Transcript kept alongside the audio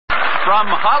From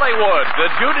Hollywood, the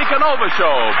Judy Canova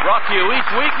Show, brought to you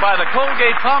each week by the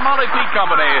Colgate-Palmolive Peat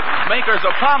Company, makers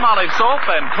of Palmolive soap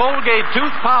and Colgate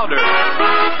tooth powder.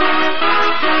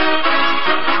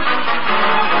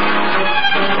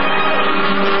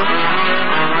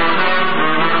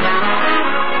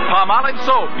 Palmolive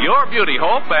soap, your beauty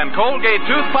hope, and Colgate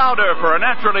tooth powder for a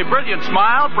naturally brilliant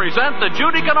smile present the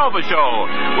Judy Canova Show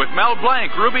with Mel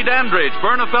Blanc, Ruby Dandridge,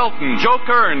 Verna Felton, Joe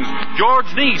Kearns, George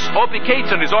Neese, Opie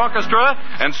Cates and his orchestra,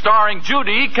 and starring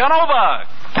Judy Canova.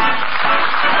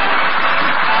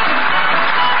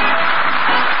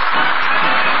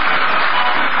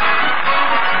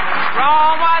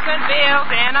 Rome wasn't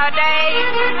built in a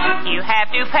day. You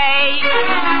have to pay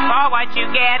for what you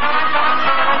get.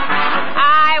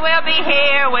 I will be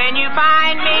here when you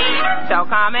find me, so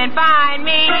come and find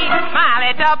me,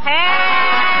 my little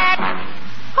pet.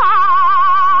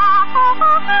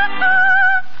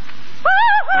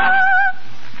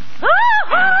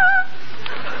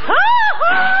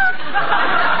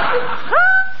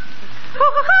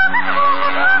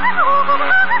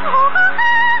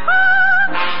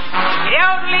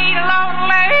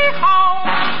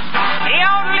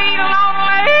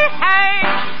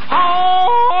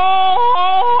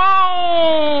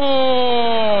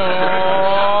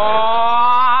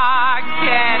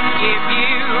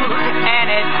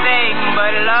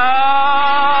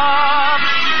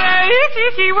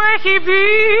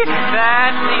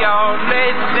 That's the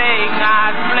only thing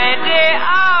I've plenty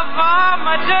of,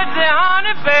 my dirty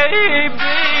honey baby.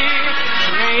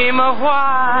 Dream a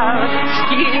while,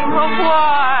 scheme a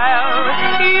while,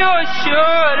 you're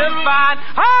sure to find,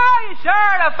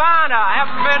 a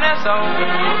happiness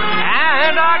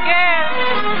and again,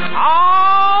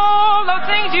 all the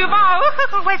things you've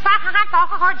always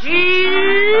thought, gee,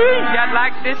 I'd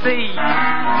like to see.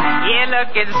 You're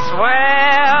looking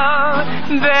swell,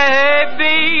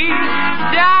 baby.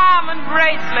 Diamond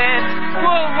bracelet,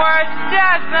 Woolworth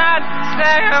does not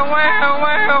say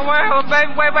well,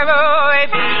 baby.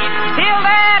 Till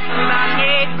that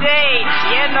lucky day,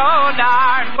 you know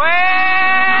darn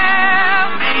well,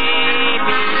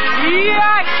 baby,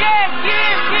 I can't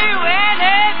give you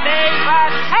anything,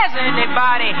 but has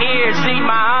anybody here seen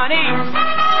my honey?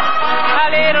 A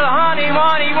little honey,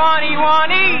 wanny.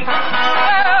 Oh,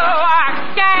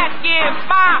 I can't give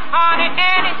my honey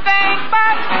anything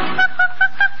but...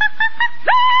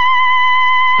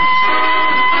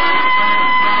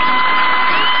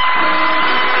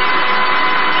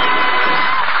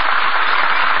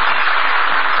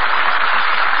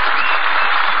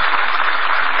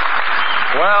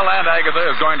 Well, Aunt Agatha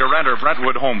is going to rent her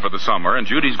Brentwood home for the summer, and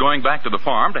Judy's going back to the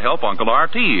farm to help Uncle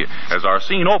R.T. As our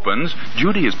scene opens,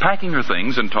 Judy is packing her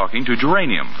things and talking to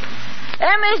Geranium.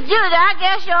 Hey, Miss Judy, I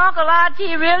guess your Uncle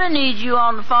R.T. really needs you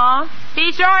on the farm.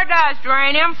 He sure does,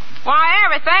 Geranium. Why,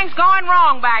 everything's going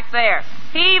wrong back there.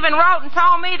 He even wrote and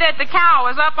told me that the cow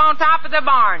was up on top of the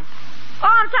barn.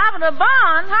 On top of the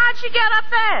barn? How'd she get up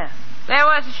there? There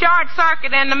was a short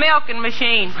circuit in the milking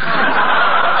machine.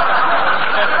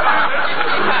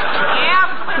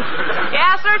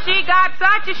 Yeah, sir, she got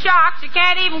such a shock she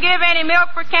can't even give any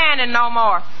milk for canning no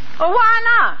more. Well, why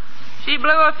not? She blew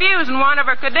a fuse in one of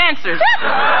her condensers.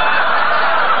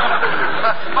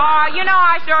 Oh, you know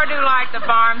I sure do like the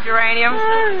farm, Geranium.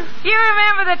 You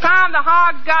remember the time the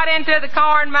hogs got into the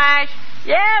corn mash?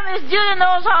 Yeah, Miss Judy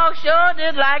knows hogs sure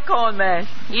did like corn mash.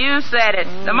 You said it.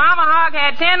 The mama hog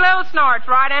had 10 little snorts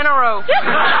right in a row.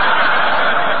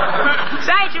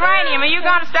 Say, Geranium, are you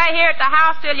going to stay here at the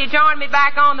house till you join me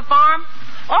back on the farm?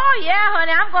 Oh, yeah, honey.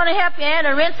 I'm going to help your Aunt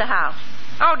rent the house.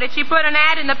 Oh, did she put an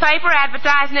ad in the paper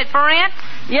advertising it for rent?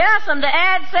 Yes, and the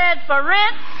ad said, for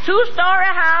rent,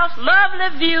 2-story house, lovely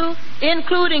view,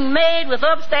 including maid with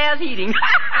upstairs heating.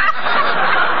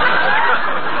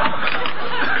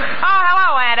 Oh,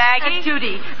 hello, Aunt Aggie.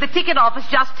 Judy, the ticket office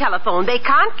just telephoned. They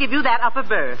can't give you that upper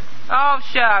berth. Oh,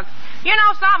 shucks. You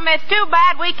know something? It's too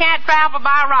bad we can't travel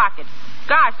by rocket.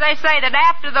 Gosh, they say that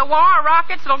after the war,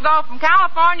 rockets will go from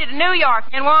California to New York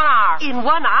in 1 hour. In 1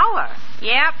 hour?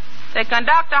 Yep. The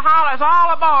conductor hollers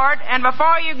all aboard, and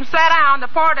before you can sit down, the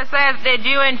porter says, "Did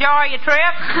you enjoy your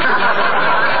trip?"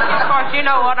 Of course, you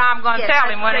know what I'm going to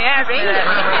tell him when he asks me that.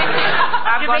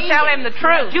 I'm going to tell him the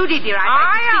truth. Judy, dear, I'd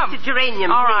like to speak to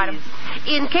Geranium, all right.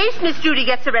 please. In case Miss Judy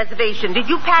gets a reservation, did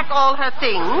you pack all her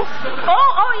things?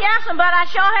 Oh, yes, but I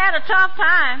sure had a tough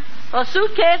time. The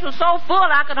suitcase was so full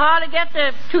I could hardly get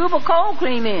the tube of cold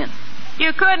cream in.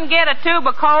 You couldn't get a tube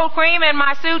of cold cream in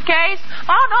my suitcase?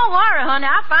 Oh, don't worry, honey.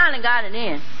 I finally got it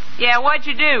in. Yeah, what'd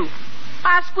you do?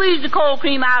 I squeezed the cold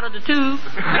cream out of the tube.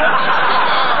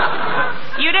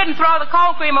 You didn't throw the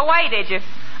cold cream away, did you?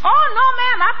 Oh, no,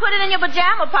 ma'am. I put it in your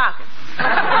pajama pocket.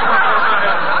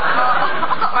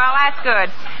 Well, that's good.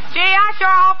 Gee, I sure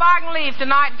hope I can leave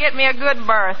tonight and get me a good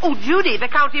berth. Oh, Judy, the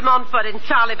County Montfort and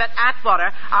Charlie at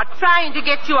Atwater are trying to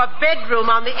get you a bedroom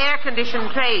on the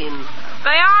air-conditioned train.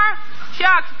 They are?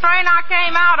 Shucks, the train I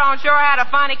came out on sure had a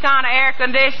funny kind of air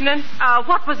conditioning.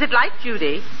 What was it like,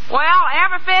 Judy? Well,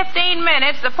 every 15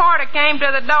 minutes, the porter came to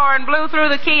the door and blew through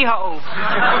the keyhole.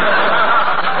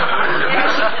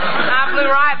 I blew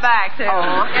right back, too.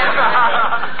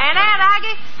 And Aunt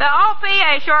Aggie, the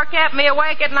OPA sure kept me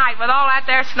awake at night with all that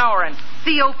there snoring.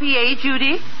 The OPA,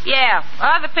 Judy? Yeah,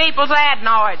 other people's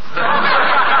adenoids.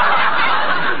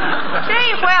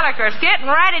 Gee willikers,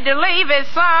 getting ready to leave is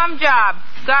some job.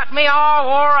 Got me all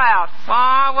wore out. Well,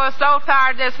 I was so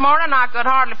tired this morning I could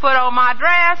hardly put on my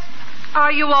dress.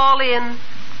 Are you all in?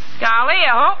 Golly,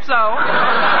 I hope so.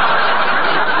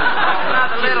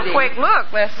 Another little quick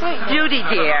look. Let's see. Judy,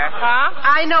 dear. Huh?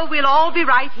 I know we'll all be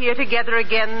right here together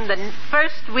again the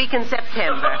first week in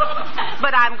September.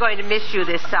 But I'm going to miss you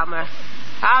this summer.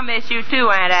 I'll miss you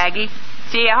too, Aunt Aggie.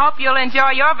 Gee, I hope you'll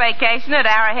enjoy your vacation at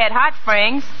Arrowhead Hot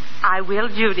Springs. I will,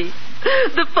 Judy.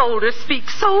 The folders speak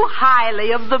so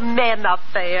highly of the men up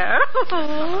there.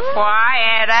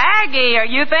 Why, Aunt Aggie, are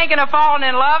you thinking of falling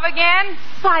in love again?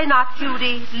 Why not,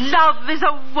 Judy? Love is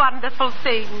a wonderful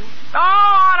thing. Oh,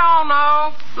 I don't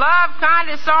know. Love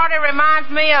kind of sort of reminds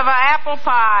me of an apple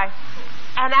pie.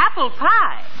 An apple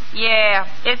pie? Yeah,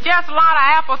 it's just a lot of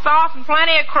applesauce and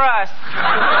plenty of crust.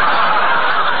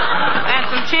 And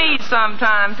some cheese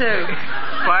sometime, too.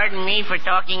 Pardon me for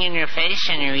talking in your face,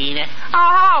 Senorita. Oh,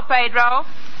 hello, Pedro.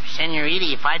 Senorita,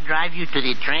 if I drive you to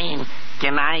the train,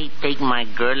 can I take my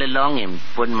girl along and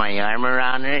put my arm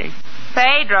around her?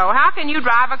 Pedro, how can you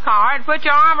drive a car and put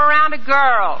your arm around a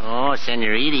girl? Oh,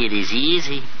 Senorita, it is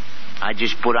easy. I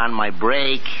just put on my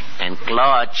brake and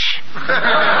clutch.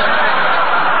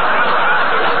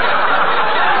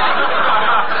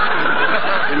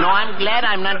 You know, I'm glad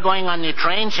I'm not going on the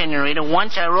train, Senorita.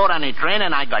 Once I rode on a train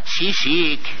and I got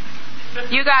seasick.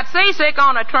 You got seasick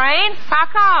on a train? How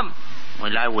come?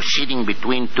 Well, I was sitting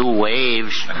between two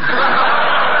waves. Oh,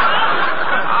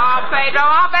 Pedro,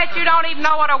 I'll bet you don't even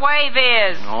know what a wave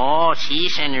is. Oh, see,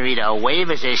 Senorita, a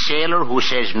wave is a sailor who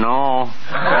says no.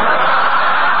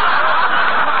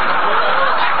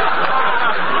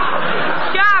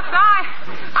 Shucks,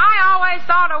 I always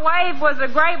thought a wave was a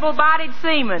grable-bodied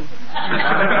seaman.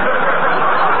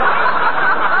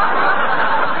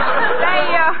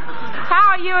 How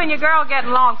are you and your girl getting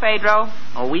along, Pedro?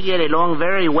 Oh, we get along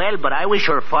very well, but I wish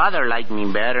her father liked me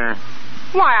better.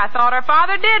 Why, I thought her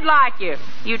father did like you.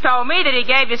 You told me that he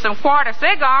gave you some quarter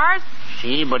cigars.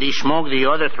 See, but he smoked the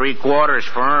other 3/4 first.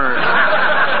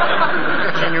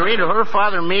 Senorita, her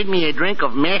father made me a drink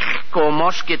of Mexico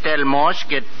Moscatel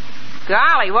Moscat.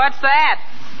 Golly, what's that?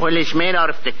 Well, it's made out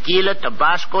of tequila,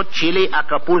 Tabasco, chili,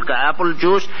 Acapulco apple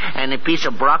juice, and a piece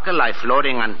of broccoli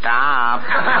floating on top.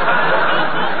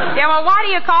 Yeah, well, why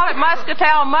do you call it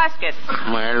Muscatel Muscat?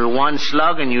 Well, one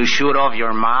slug and you shoot off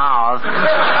your mouth. Well,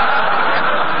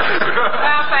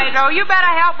 Pedro, you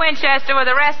better help Winchester with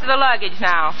the rest of the luggage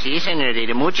now. Si,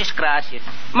 senorita. Muchas gracias.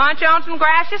 Munch on some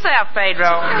grass yourself,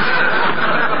 Pedro.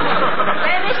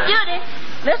 Hey, Miss Judy,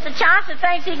 Mr. Johnson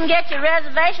thinks he can get your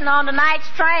reservation on tonight's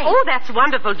train. Oh, that's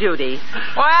wonderful, Judy.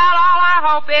 Well, all I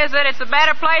hope is that it's a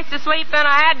better place to sleep than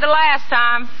I had the last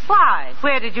time. Why?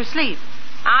 Where did you sleep?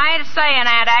 I ain't saying,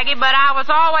 Aunt Aggie, but I was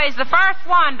always the first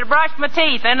one to brush my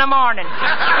teeth in the morning.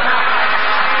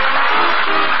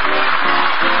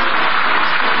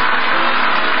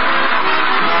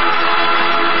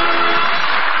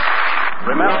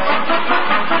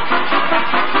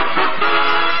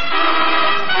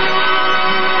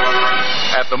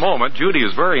 At the moment, Judy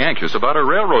is very anxious about her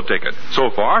railroad ticket. So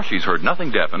far, she's heard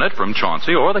nothing definite from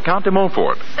Chauncey or the Count de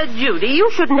Montfort. Judy, you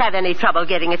shouldn't have any trouble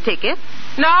getting a ticket.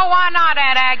 No, why not,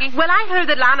 Aunt Aggie? Well, I heard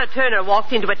that Lana Turner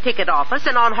walked into a ticket office,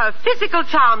 and on her physical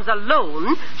charms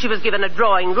alone, she was given a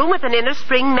drawing room with an inner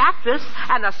spring mattress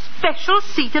and a special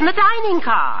seat in the dining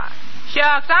car.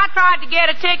 Shucks, I tried to get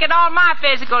a ticket on my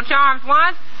physical charms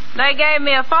once. They gave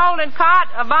me a folding cot,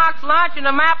 a box lunch, and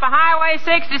a map of Highway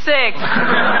 66.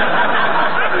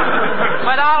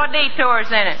 With all the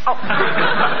detours in it. Oh.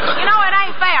 You know, it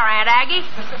ain't fair, Aunt Aggie.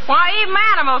 Why, even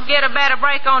animals get a better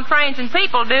break on trains than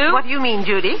people do. What do you mean,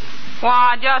 Judy?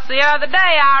 Why, just the other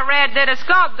day I read that a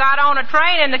skunk got on a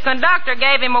train and the conductor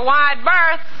gave him a wide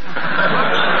berth.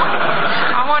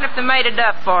 I wonder if they made it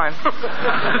up for him. Golly,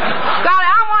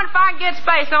 I wonder if I can get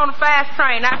space on a fast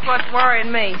train. That's what's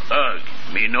worrying me.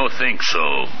 Me no think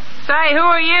so. Say, who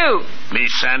are you? Me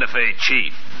Santa Fe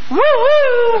chief.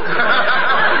 Woo-hoo!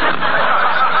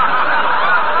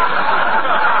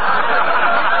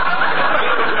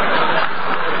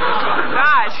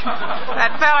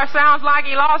 sounds like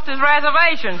he lost his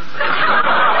reservation.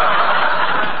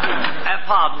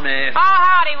 Pardon me. Oh,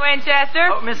 howdy, Winchester.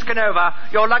 Oh, Miss Canova,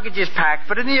 your luggage is packed,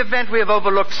 but in the event we have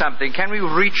overlooked something, can we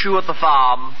reach you at the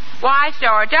farm? Why,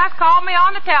 sure. Just call me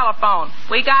on the telephone.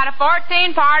 We got a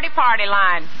 14-party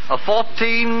line. A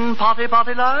 14-party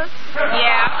line?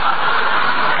 Yeah.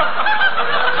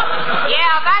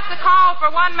 Yeah, that's a call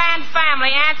for one man's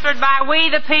family answered by we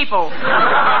the people.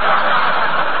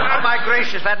 Oh, my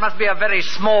gracious, that must be a very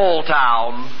small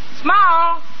town.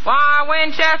 Small? Why,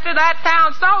 Winchester, that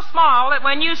town's so small that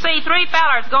when you see three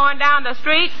fellers going down the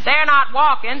street, they're not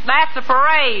walking. That's a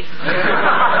parade.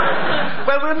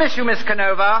 Well, we'll miss you, Miss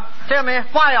Canova. Tell me,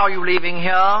 why are you leaving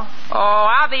here? Oh,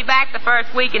 I'll be back the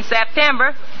first week in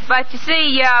September. But you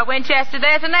see, Winchester,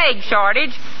 there's an egg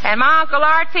shortage, and my Uncle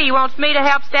R.T. wants me to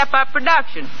help step up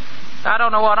production. I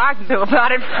don't know what I can do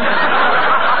about it.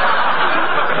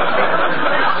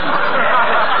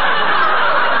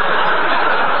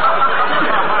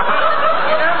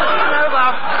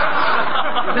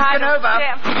 Miss Canova.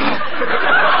 Yeah.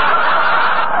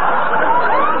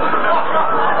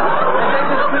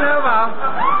 Miss Canova.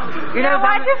 You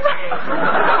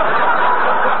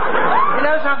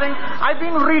know something? I've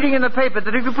been reading in the paper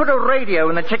that if you put a radio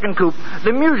in the chicken coop,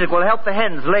 the music will help the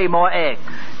hens lay more eggs.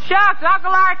 Shucks,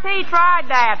 Uncle R.T. tried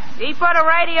that. He put a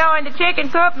radio in the chicken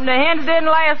coop and the hens didn't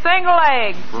lay a single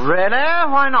egg. Really?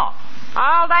 Why not?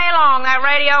 All day long, that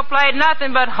radio played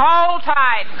nothing but Hold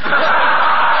Tight.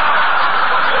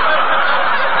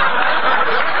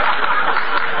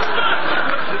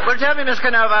 Well, tell me, Miss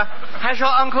Canova, has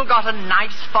your uncle got a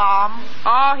nice farm?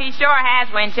 Oh, he sure has,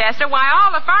 Winchester. Why,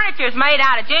 all the furniture's made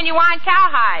out of genuine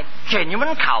cowhide.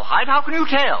 Genuine cowhide? How can you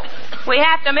tell? We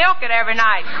have to milk it every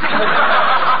night.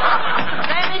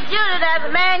 Say, Miss Judy, there's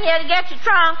a man here to get your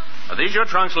trunks. Are these your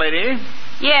trunks, lady?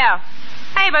 Yeah.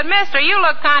 Hey, but mister, you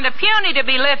look kind of puny to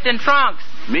be lifting trunks.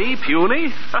 Me,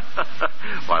 puny?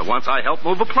 Why, once I helped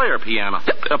move a player piano.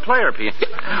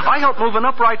 I helped move an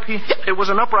upright piano. It was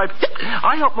an upright.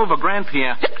 I helped move a grand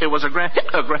piano. It was a grand.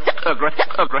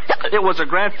 It was a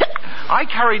grand. I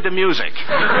carried the music.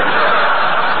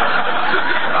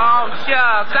 Oh,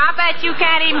 shucks. I bet you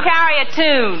can't even carry a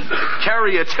tune.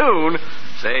 Carry a tune?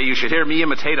 Say, you should hear me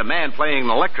imitate a man playing an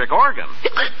electric organ.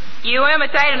 You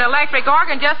imitate an electric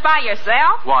organ just by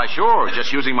yourself? Why, sure,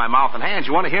 just using my mouth and hands.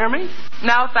 You want to hear me?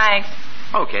 No, thanks.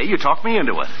 Okay, you talk me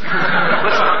into it.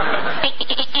 Listen.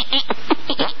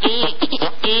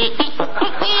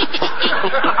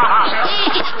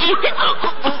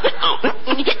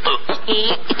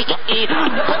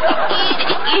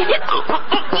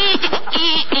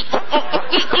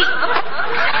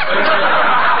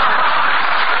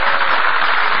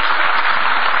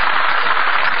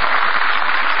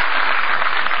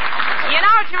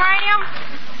 Geranium,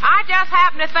 I just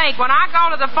happen to think when I go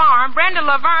to the farm, Brenda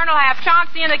Laverne will have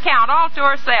Chauncey in the count all to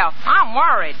herself. I'm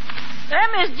worried. Hey,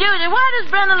 Miss Judy, what has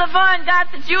Brenda Laverne got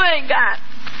that you ain't got?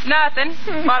 Nothing.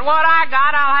 But what I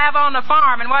got, I'll have on the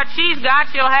farm, and what she's got,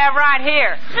 she'll have right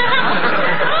here.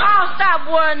 Oh, stop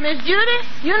worrying, Miss Judy.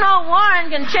 You know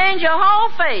worrying can change your whole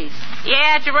face.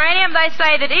 Yeah, Geranium, they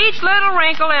say that each little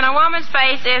wrinkle in a woman's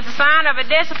face is a sign of a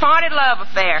disappointed love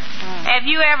affair. Have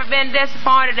you ever been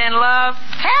disappointed in love?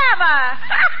 Have I?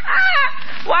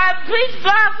 Why, Peach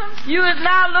Blossom, you is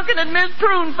now looking at Miss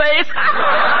Prune Face.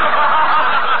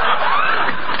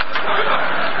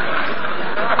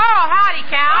 Oh, howdy,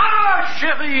 Count. Ah,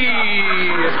 chérie!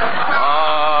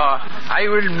 I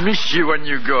will miss you when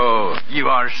you go. You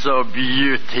are so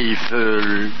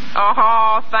beautiful.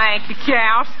 Oh, thank you,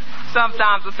 Count.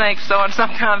 Sometimes I think so, and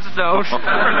sometimes I don't. Say,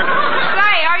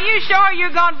 are you sure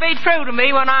you're going to be true to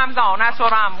me when I'm gone? That's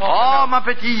what I'm wanting. Oh, ma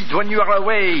petite, when you are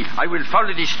away, I will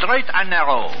follow the straight and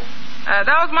narrow.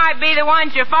 Those might be the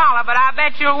ones you follow, but I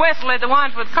bet you'll whistle at the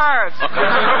ones with curves. Say,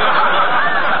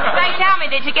 tell me,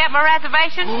 did you get my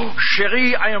reservation? Oh,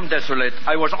 chérie, I am desolate.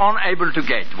 I was unable to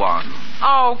get one.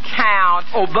 Oh, Count.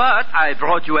 Oh, but I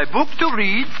brought you a book to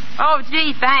read. Oh,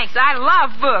 gee, thanks. I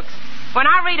love books. When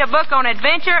I read a book on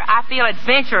adventure, I feel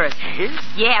adventurous. Yes?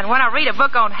 Yeah, and when I read a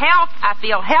book on health, I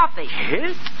feel healthy.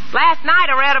 Yes? Last night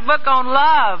I read a book on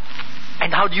love.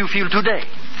 And how do you feel today?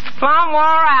 Plumb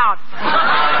wore out.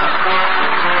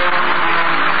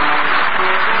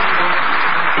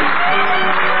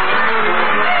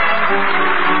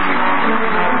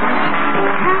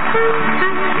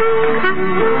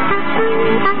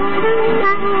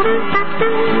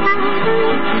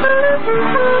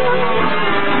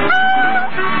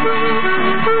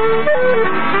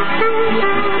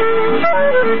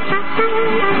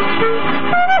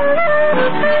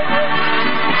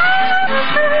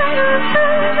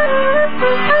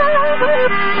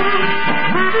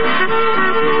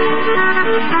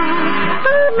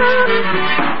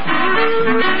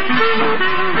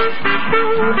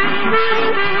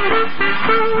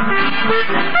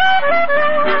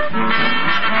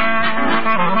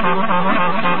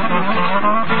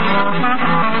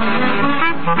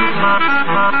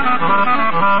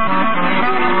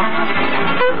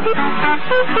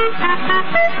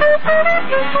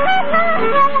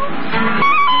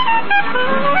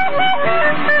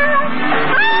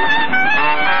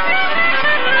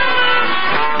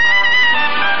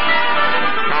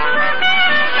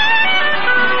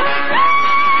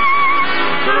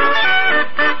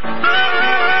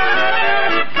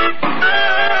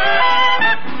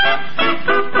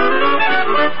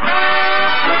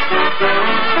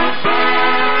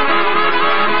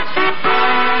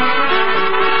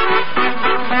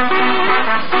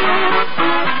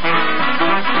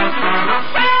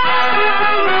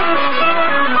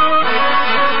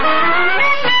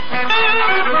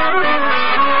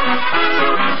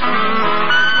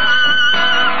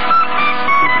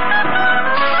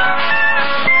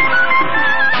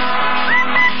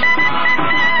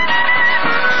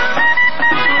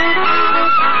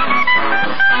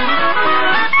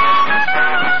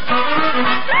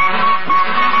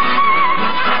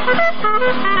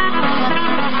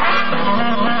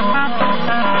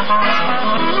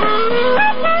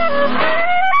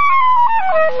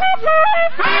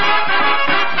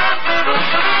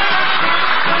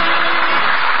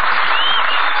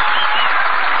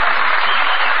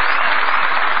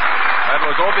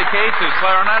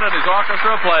 clarinet and his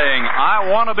orchestra playing I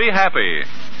Want to Be Happy.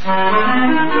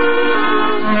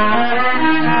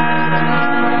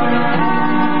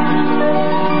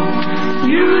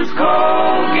 Use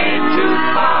Colgate tooth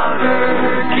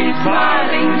powder, keep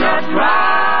smiling just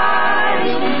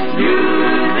right.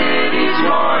 Use it each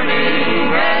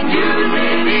morning and use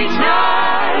it each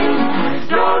night.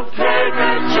 Don't take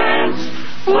a chance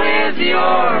with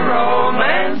your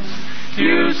romance.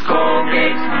 Use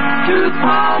Colgate tooth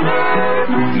powder.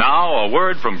 Now a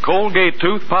word from Colgate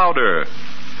Tooth Powder.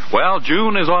 Well,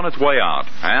 June is on its way out,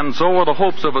 and so are the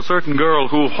hopes of a certain girl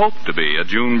who hoped to be a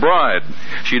June bride.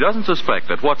 She doesn't suspect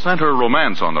that what sent her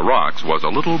romance on the rocks was a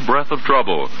little breath of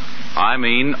trouble. I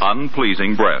mean,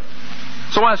 unpleasing breath.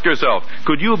 So ask yourself,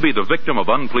 could you be the victim of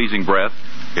unpleasing breath?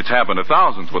 It's happened to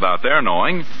thousands without their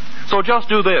knowing. So just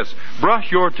do this.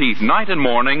 Brush your teeth night and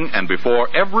morning and before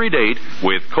every date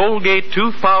with Colgate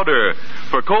Tooth Powder.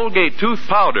 For Colgate Tooth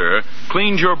Powder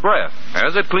cleans your breath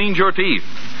as it cleans your teeth.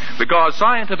 Because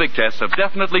scientific tests have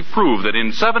definitely proved that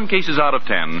in 7 cases out of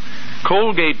 10,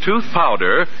 Colgate Tooth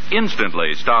Powder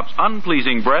instantly stops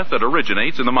unpleasing breath that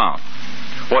originates in the mouth.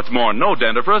 What's more, no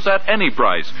dentifrice at any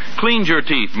price cleans your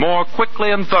teeth more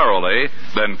quickly and thoroughly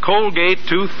than Colgate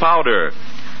Tooth Powder.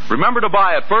 Remember to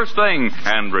buy it first thing,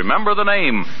 and remember the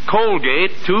name,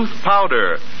 Colgate Tooth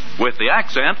Powder, with the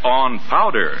accent on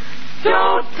powder.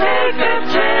 Don't take a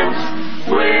chance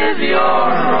with your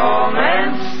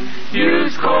romance.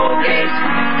 Use Colgate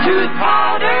tooth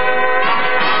powder.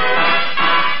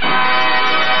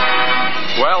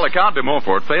 Well, the Count de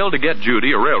Montfort failed to get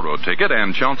Judy a railroad ticket,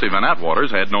 and Chauncey Van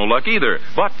Atwaters had no luck either.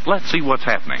 But let's see what's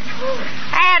happening.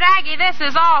 Aunt Aggie, this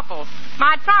is awful.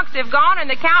 My trunks have gone, and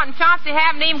the Count and Chauncey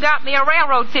haven't even got me a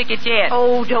railroad ticket yet.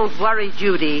 Oh, don't worry,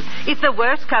 Judy. If the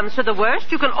worst comes to the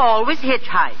worst, you can always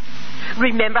hitchhike.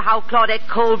 Remember how Claudette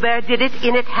Colbert did it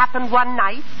in It Happened One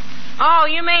Night? Oh,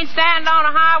 you mean stand on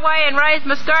a highway and raise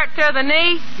my skirt to the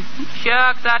knee?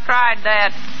 Shucks, I tried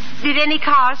that. Did any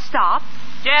cars stop?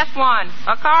 Just one.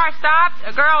 A car stopped,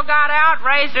 a girl got out,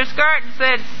 raised her skirt, and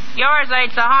said, "Yours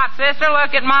ain't so hot, sister.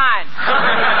 Look at mine."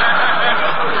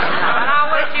 And I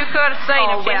wish you could have seen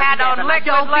if she had on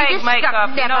liquid leg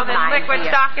makeup. You know, the liquid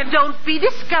stockings. Don't be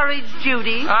discouraged,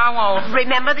 Judy. I won't.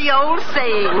 Remember the old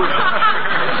saying,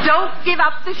 don't give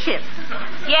up the ship.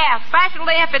 Yeah,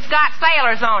 especially if it's got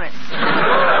sailors on it.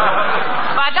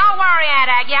 But don't worry, Aunt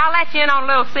Aggie. I'll let you in on a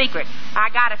little secret. I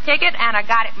got a ticket, and I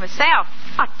got it myself.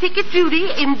 A ticket, Judy,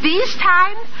 in these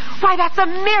times? Why, that's a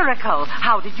miracle.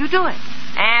 How did you do it?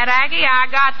 Aunt Aggie, I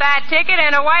got that ticket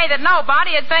in a way that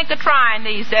nobody would think of trying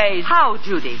these days. How,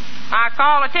 Judy? I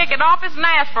called the ticket office and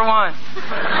asked for one.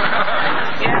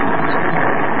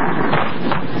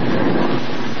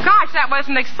 Gosh, that was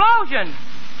an explosion.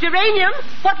 Geranium,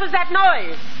 what was that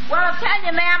noise? Well, I'll tell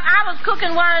you, ma'am, I was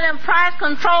cooking one of them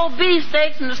price-controlled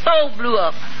beefsteaks and the stove blew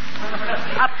up.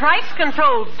 A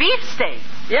price-controlled beefsteak?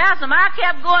 Yes, and I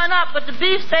kept going up, but the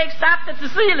beefsteak stopped at the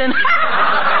ceiling.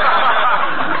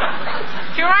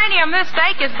 Geranium, this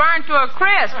steak is burned to a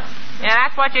crisp. Yeah,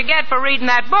 that's what you get for reading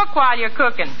that book while you're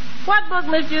cooking. What book,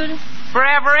 Miss Judy?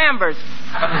 Forever Embers.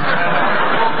 Aunt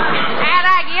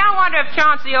Aggie, I wonder if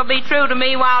Chauncey will be true to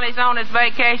me while he's on his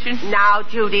vacation. Now,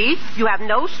 Judy, you have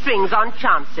no strings on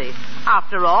Chauncey.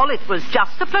 After all, it was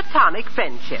just a platonic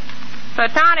friendship.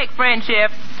 Platonic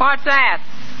friendship? What's that?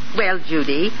 Well,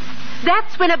 Judy,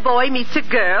 that's when a boy meets a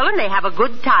girl and they have a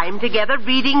good time together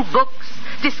reading books,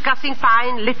 discussing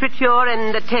fine literature,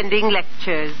 and attending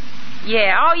lectures.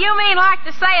 Yeah. Oh, you mean like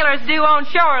the sailors do on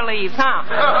shore leaves, huh?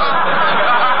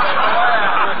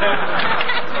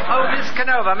 Oh, Miss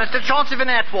Canova, Mr. Chauncey Van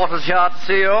Atwater's here to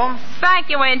see you. Thank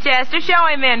you, Winchester. Show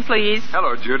him in, please.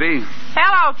 Hello, Judy.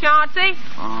 Hello, Chauncey.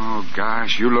 Oh,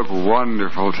 gosh, you look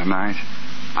wonderful tonight.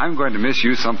 I'm going to miss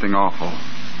you something awful.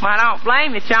 Well, I don't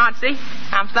blame you, Chauncey.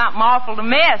 I'm something awful to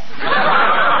miss.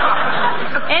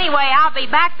 Anyway, I'll be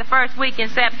back the first week in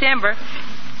September.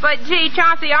 But, gee,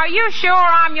 Chauncey, are you sure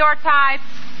I'm your type?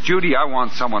 Judy, I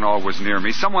want someone always near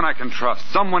me, someone I can trust,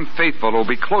 someone faithful who'll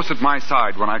be close at my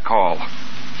side when I call.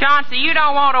 Chauncey, you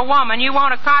don't want a woman. You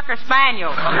want a Cocker Spaniel.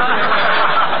 With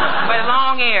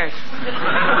long ears.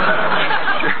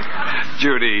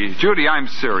 Judy, I'm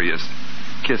serious.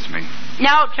 Kiss me.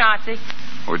 No, Chauncey.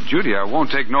 Oh, Judy, I won't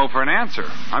take no for an answer.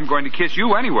 I'm going to kiss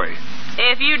you anyway.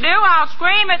 If you do, I'll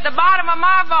scream at the bottom of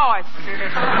my voice.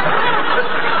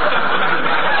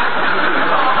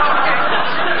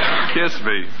 Kiss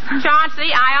me.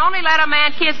 Chauncey, I only let a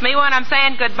man kiss me when I'm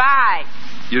saying goodbye.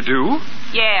 You do?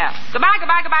 Yeah. Goodbye,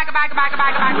 goodbye, goodbye, goodbye, goodbye,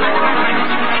 goodbye, goodbye,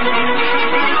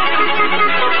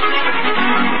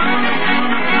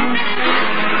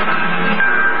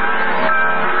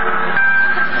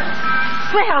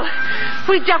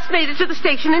 We just made it to the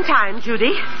station in time,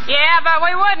 Judy. Yeah, but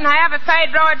we wouldn't have if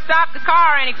Pedro had stopped the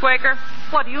car any quicker.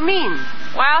 What do you mean?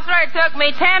 Well, sir, it took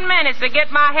me 10 minutes to get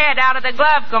my head out of the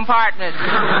glove compartment.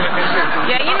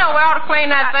 Yeah, you know we ought to clean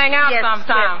that thing out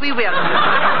sometime. Yes, we will.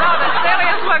 So the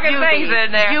silliest looking things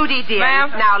in there. Judy, dear.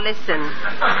 Ma'am? Now listen.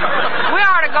 We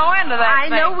ought to go into that I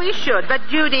know we should, but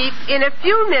Judy, in a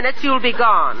few minutes you'll be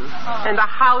gone, and the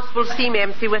house will seem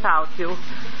empty without you.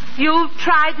 You've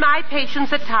tried my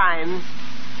patience at times,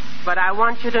 but I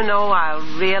want you to know I'll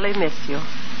really miss you.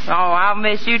 Oh, I'll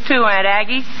miss you too, Aunt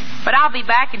Aggie. But I'll be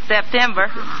back in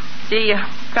September. Gee,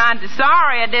 kind of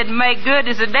sorry I didn't make good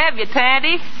as a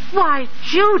debutante. Why,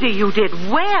 Judy, you did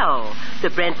well. The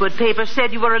Brentwood paper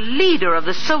said you were a leader of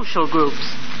the social groups.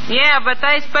 Yeah, but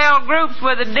they spell groups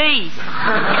with a D.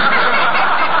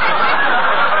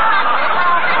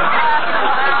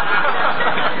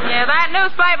 Yeah, that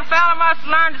newspaper fella must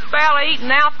learn to spell eating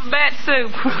alphabet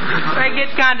soup. They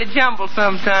get kind of jumbled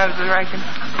sometimes, I reckon.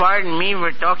 Pardon me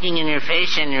for talking in your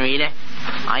face, Senorita.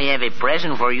 I have a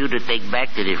present for you to take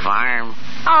back to the farm.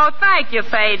 Oh, thank you,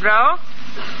 Pedro.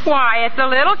 Why, it's a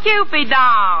little Cupid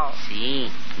doll. See,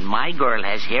 my girl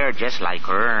has hair just like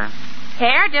her.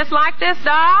 Hair just like this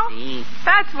doll? See?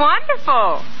 That's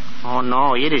wonderful. Oh,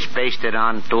 no, it is pasted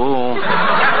on, too.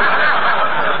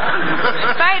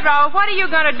 Pedro, what are you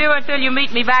going to do until you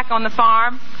meet me back on the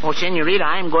farm? Oh, Senorita,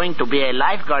 I'm going to be a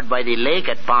lifeguard by the lake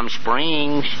at Palm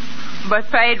Springs. But,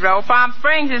 Pedro, Palm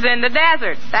Springs is in the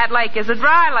desert. That lake is a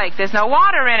dry lake. There's no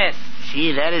water in it.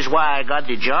 See, that is why I got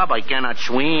the job. I cannot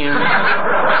swim. Well,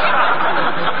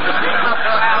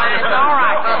 it's all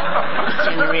right.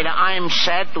 Senorita, I'm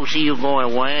sad to see you go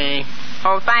away.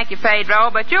 Oh, thank you,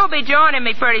 Pedro. But you'll be joining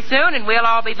me pretty soon, and we'll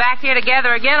all be back here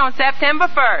together again on September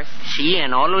 1st. See,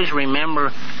 and always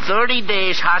remember, 30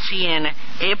 days hacienda,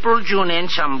 April, June, and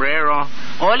sombrero.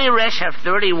 All the rest have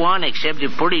 31 except the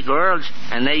pretty girls,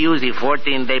 and they use the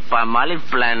 14-day Palmolive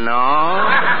plan, no?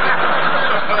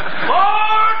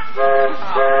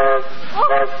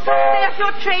 There's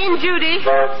your train, Judy.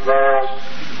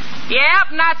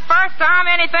 Yep, and that's the first time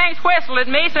anything's whistled at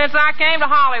me since I came to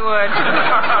Hollywood.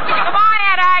 Goodbye,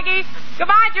 Aunt Aggie.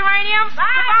 Goodbye, Geranium.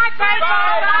 Goodbye, Pedro.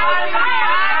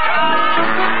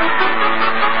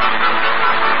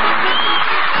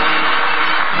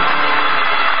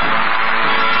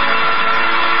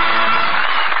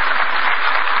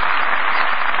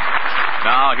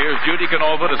 Now, here's Judy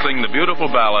Canova to sing the beautiful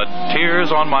ballad,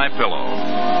 Tears on My Pillow.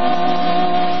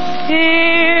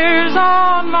 Tears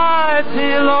on my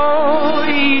pillow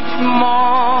each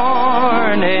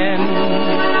morning.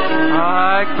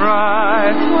 I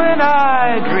cry when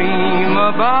I dream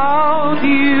about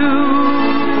you.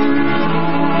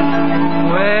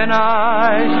 When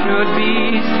I should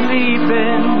be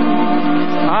sleeping,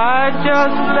 I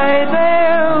just lay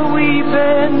there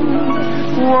weeping,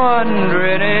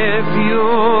 wondering if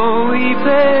you're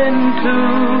weeping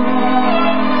too.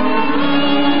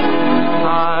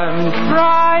 I'm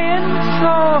trying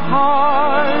so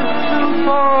hard to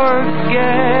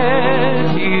forget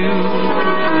you,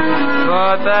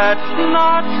 but that's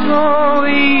not so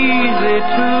easy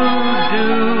to do.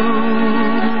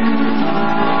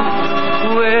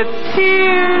 With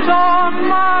tears on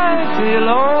my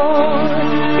pillow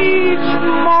each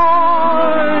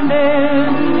morning,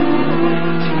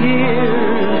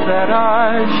 tears that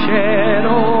I shed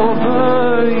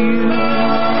over you.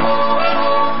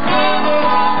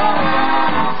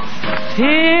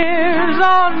 Tears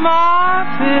on my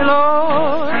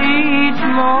pillow each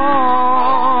morning.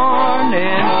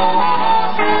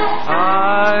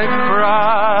 I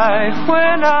cry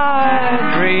when I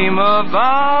dream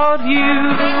about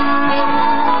you.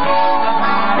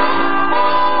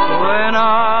 When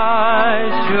I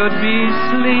should be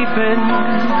sleeping,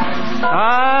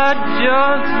 I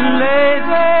just lay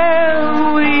there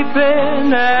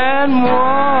weeping and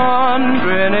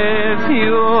wondering if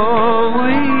you're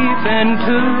weeping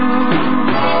too.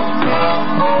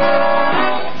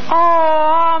 Oh,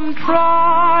 I'm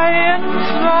trying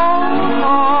so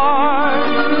hard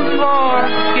to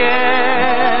forget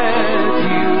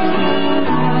you,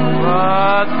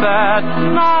 but that's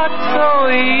not so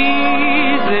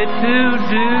easy to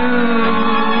do.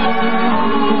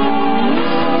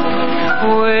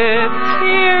 With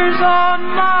tears on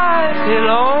my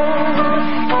pillow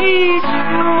each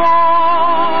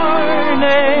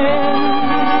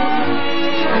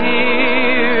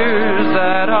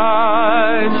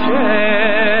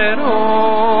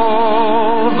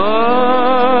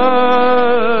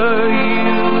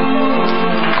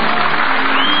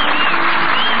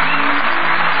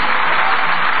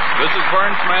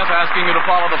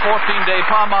everyday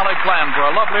Palmolive plan for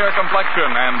a lovelier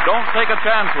complexion. And don't take a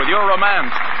chance with your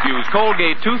romance. Use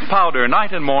Colgate tooth powder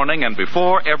night and morning and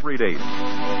before every date.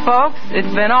 Folks,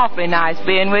 it's been awfully nice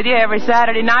being with you every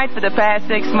Saturday night for the past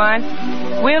 6 months.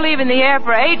 We're leaving the air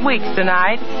for 8 weeks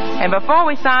tonight. And before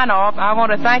we sign off, I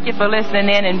want to thank you for listening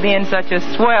in and being such a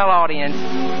swell audience.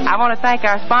 I want to thank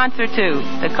our sponsor, too,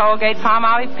 the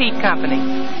Colgate-Palmolive Peak Company.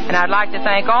 And I'd like to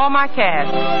thank all my cast,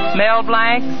 Mel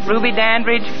Blanc, Ruby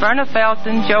Dandridge, Verna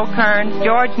Felton, Joe Kearns,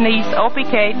 George Neese, Opie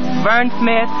Cates, Vern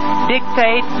Smith, Dick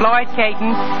Tate, Floyd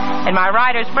Caton, and my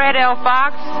writers Fred L.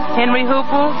 Fox, Henry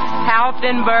Hoople, Hal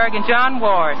Finberg, and John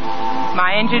Ward,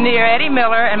 my engineer Eddie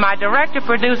Miller, and my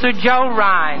director-producer Joe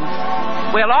Rhines.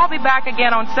 We'll all be back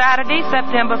again on Saturday,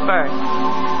 September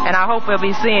 1st. And I hope we'll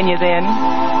be seeing you then.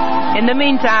 In the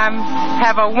meantime,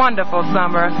 have a wonderful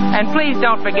summer. And please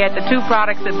don't forget the 2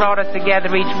 products that brought us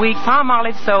together each week,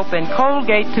 Palmolive soap and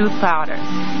Colgate tooth powder.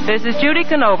 This is Judy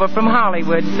Canova from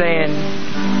Hollywood saying,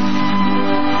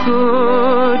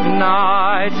 good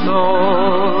night, so